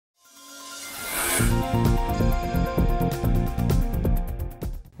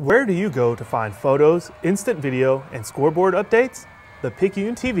Where do you go to find photos, instant video, and scoreboard updates? The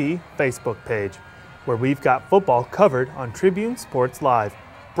Picayune TV Facebook page, where we've got football covered on Tribune Sports Live.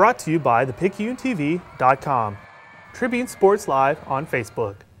 Brought to you by ThePicayuneTV.com. Tribune Sports Live on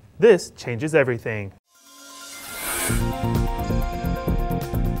Facebook. This changes everything.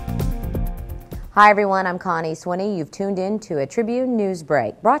 Hi everyone, I'm Connie Swinney. You've tuned in to a Tribune News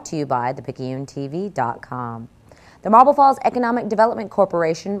Break brought to you by ThePicayuneTV.com. The Marble Falls Economic Development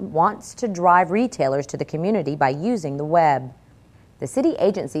Corporation wants to drive retailers to the community by using the web. The city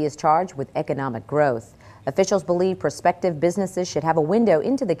agency is charged with economic growth. Officials believe prospective businesses should have a window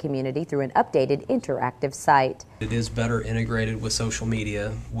into the community through an updated interactive site. It is better integrated with social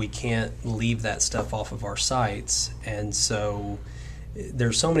media. We can't leave that stuff off of our sites, and so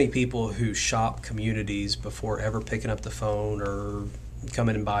there's so many people who shop communities before ever picking up the phone or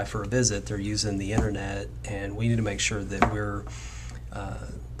coming and by for a visit. They're using the internet, and we need to make sure that we're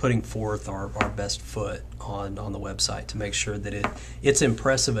putting forth our best foot on the website to make sure that it's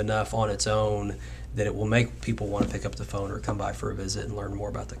impressive enough on its own that it will make people want to pick up the phone or come by for a visit and learn more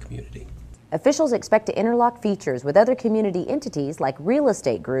about the community. Officials expect to interlock features with other community entities like real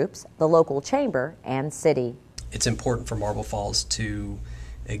estate groups, the local chamber, and city. It's important for Marble Falls to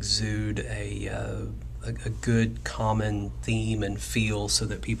exude a good common theme and feel so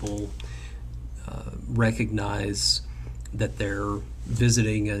that people recognize that they're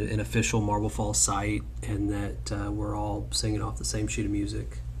visiting an official Marble Falls site and that we're all singing off the same sheet of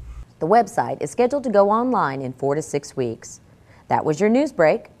music. The website is scheduled to go online in 4 to 6 weeks. That was your news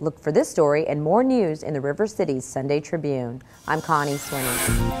break. Look for this story and more news in the River City's Sunday Tribune. I'm Connie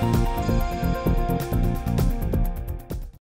Swinney.